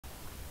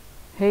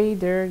Hey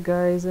there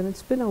guys, and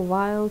it's been a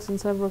while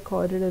since I've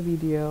recorded a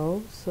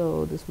video,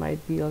 so this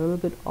might be a little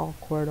bit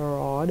awkward or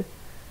odd.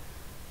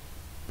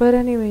 But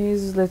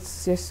anyways,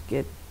 let's just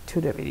get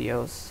to the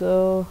video.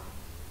 So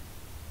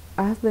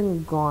I've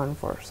been gone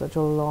for such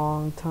a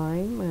long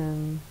time,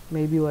 and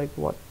maybe like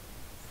what,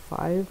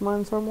 5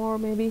 months or more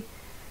maybe.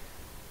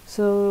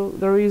 So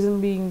the reason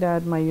being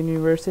that my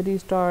university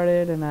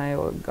started and I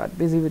got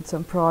busy with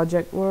some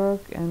project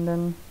work, and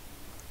then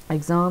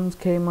exams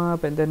came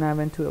up, and then I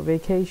went to a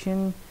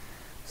vacation,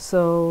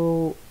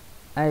 so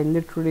I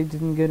literally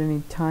didn't get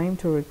any time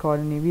to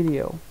record any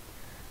video.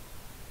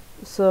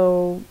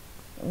 So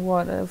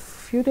a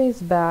few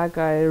days back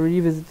I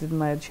revisited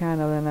my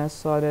channel and I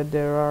saw that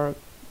there are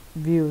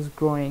views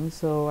growing,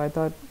 so I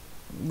thought,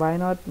 why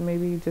not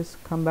maybe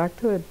just come back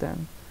to it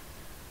then.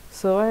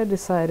 So I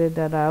decided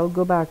that I'll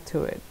go back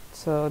to it.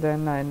 So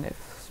then I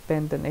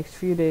spent the next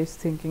few days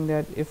thinking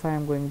that if I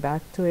am going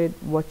back to it,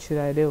 what should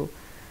I do?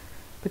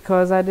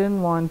 Because I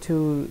didn't want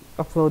to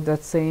upload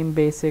that same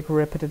basic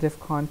repetitive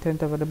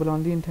content available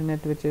on the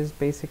internet, which is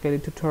basically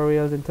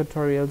tutorials and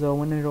tutorials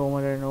over and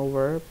over and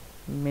over.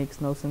 Makes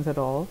no sense at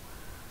all.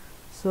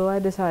 So I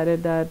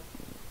decided that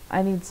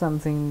I need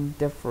something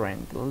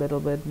different, a little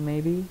bit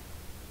maybe.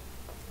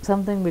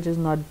 Something which is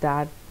not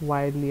that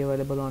widely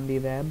available on the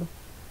web.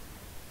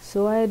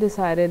 So I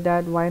decided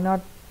that why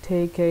not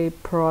take a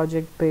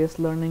project-based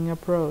learning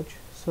approach.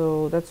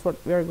 So that's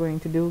what we are going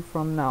to do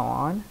from now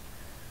on.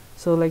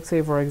 So like,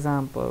 say for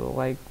example,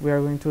 like we are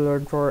going to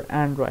learn for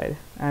Android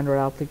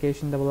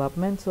application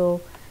development.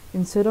 So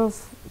instead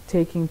of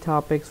taking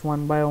topics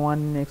one by one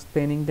and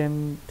explaining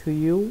them to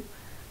you,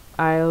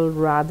 I'll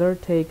rather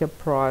take a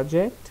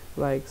project,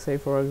 like say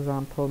for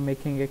example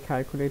making a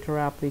calculator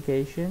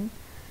application,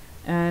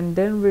 and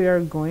then we are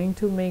going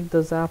to make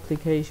those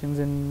applications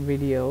in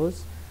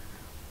videos,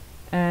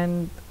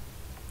 and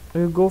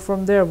we'll go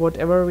from there.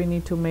 Whatever we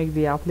need to make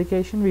the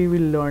application, we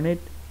will learn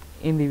it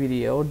in the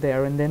video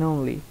there and then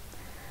only.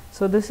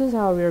 So this is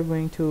how we are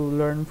going to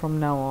learn from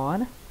now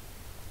on,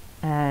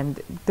 and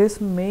this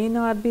may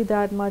not be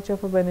that much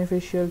of a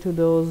beneficial to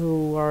those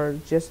who are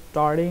just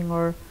starting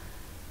or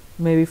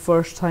maybe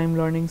first time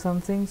learning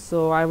something.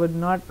 So I would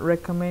not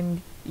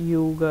recommend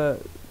you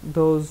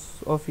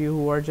those of you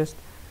who are just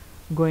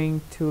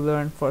going to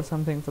learn for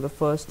something for the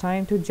first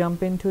time to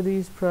jump into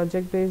these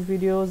project based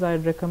videos.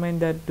 I'd recommend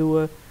that do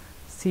a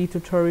C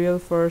tutorial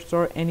first,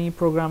 or any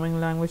programming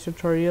language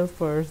tutorial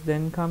first,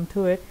 then come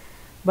to it.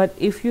 But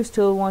if you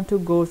still want to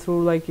go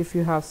through, like if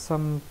you have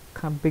some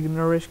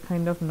beginnerish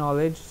kind of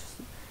knowledge,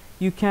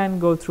 you can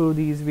go through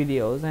these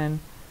videos,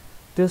 and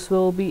this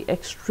will be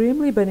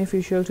extremely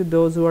beneficial to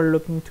those who are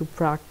looking to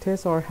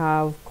practice or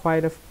have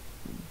quite a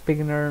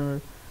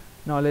beginner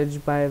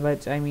knowledge, by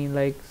which I mean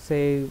like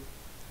say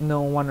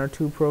know one or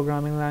two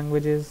programming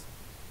languages,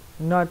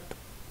 not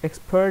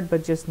expert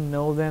but just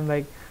know them,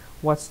 like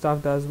what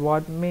stuff does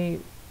what,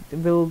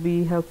 will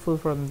be helpful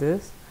from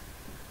this.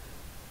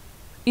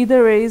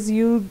 Either ways,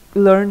 you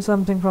learn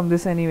something from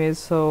this anyways.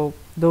 So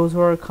those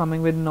who are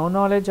coming with no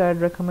knowledge, I'd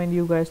recommend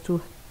you guys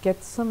to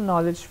get some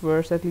knowledge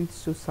first, at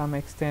least to some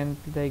extent,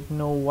 like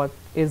know what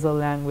is a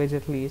language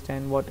at least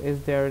and what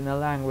is there in a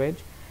language.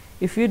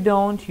 If you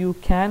don't, you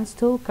can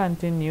still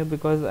continue,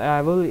 because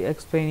I will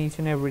explain each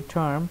and every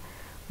term,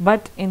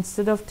 but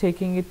instead of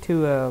taking it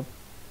to a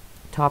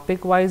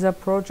topic wise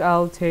approach,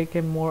 I'll take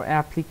a more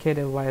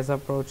applicative wise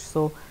approach.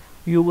 So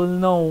you will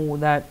know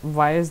that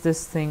why is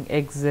this thing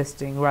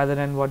existing rather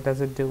than what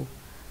does it do.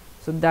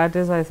 So that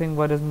is, I think,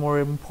 what is more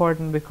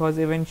important, because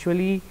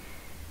eventually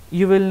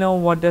you will know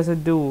what does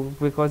it do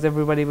because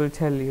everybody will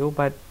tell you,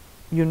 but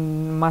you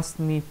must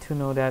need to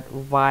know that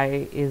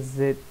why is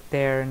it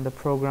there in the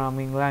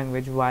programming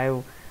language,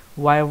 why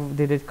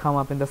did it come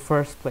up in the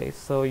first place,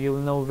 so you'll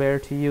know where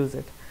to use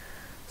it.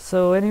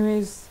 So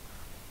anyways,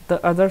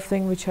 the other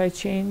thing which I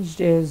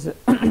changed is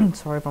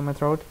sorry for my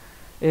throat,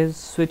 is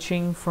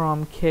switching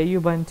from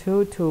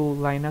Kubuntu to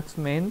Linux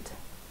Mint,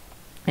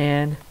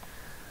 and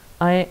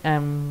I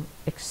am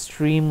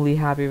extremely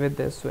happy with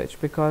this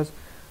switch, because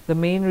the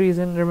main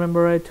reason,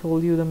 remember I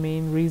told you the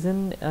main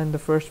reason in the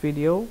first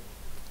video,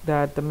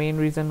 that the main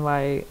reason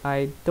why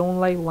I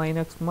don't like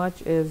Linux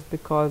much is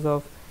because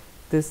of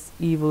this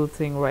evil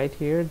thing right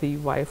here, the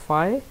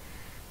Wi-Fi.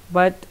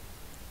 But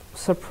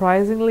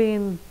surprisingly,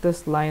 in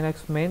this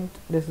Linux Mint,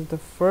 this is the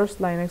first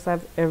Linux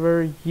I've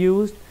ever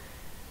used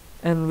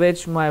in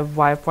which my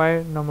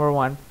Wi-Fi, number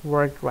one,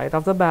 worked right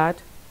off the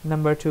bat.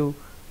 Number two,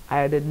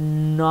 I did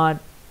not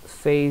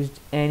faced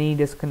any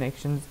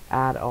disconnections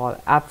at all.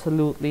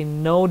 Absolutely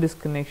no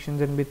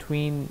disconnections in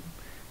between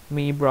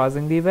me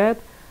browsing the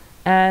web,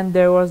 and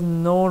there was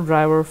no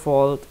driver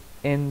fault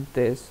in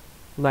this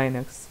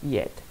Linux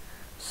yet.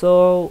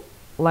 So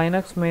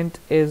Linux Mint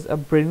is a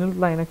brilliant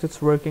Linux.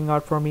 It's working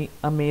out for me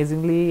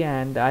amazingly,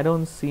 and I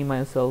don't see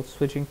myself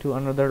switching to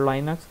another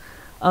Linux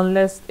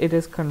unless it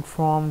is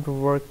confirmed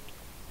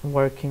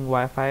working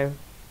Wi-Fi,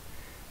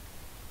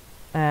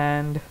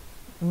 and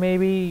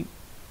maybe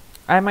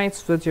I might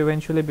switch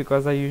eventually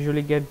because I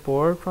usually get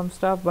bored from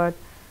stuff, but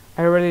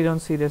I really don't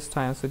see this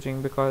time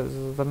switching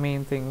because the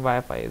main thing,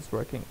 Wi-Fi, is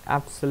working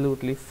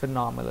absolutely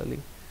phenomenally.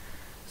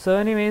 So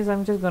anyways,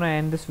 I'm just gonna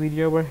end this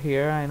video over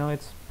here. I know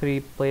it's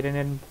pretty blatant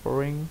and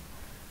boring,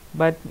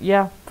 but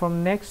yeah,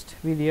 from next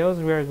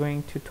videos we are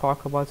going to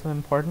talk about some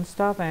important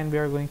stuff, and we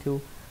are going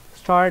to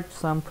start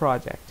some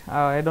project.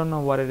 I don't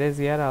know what it is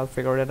yet. I'll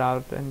figure it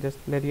out and just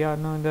let you all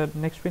know in the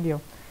next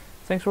video.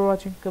 Thanks for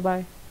watching.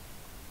 Goodbye.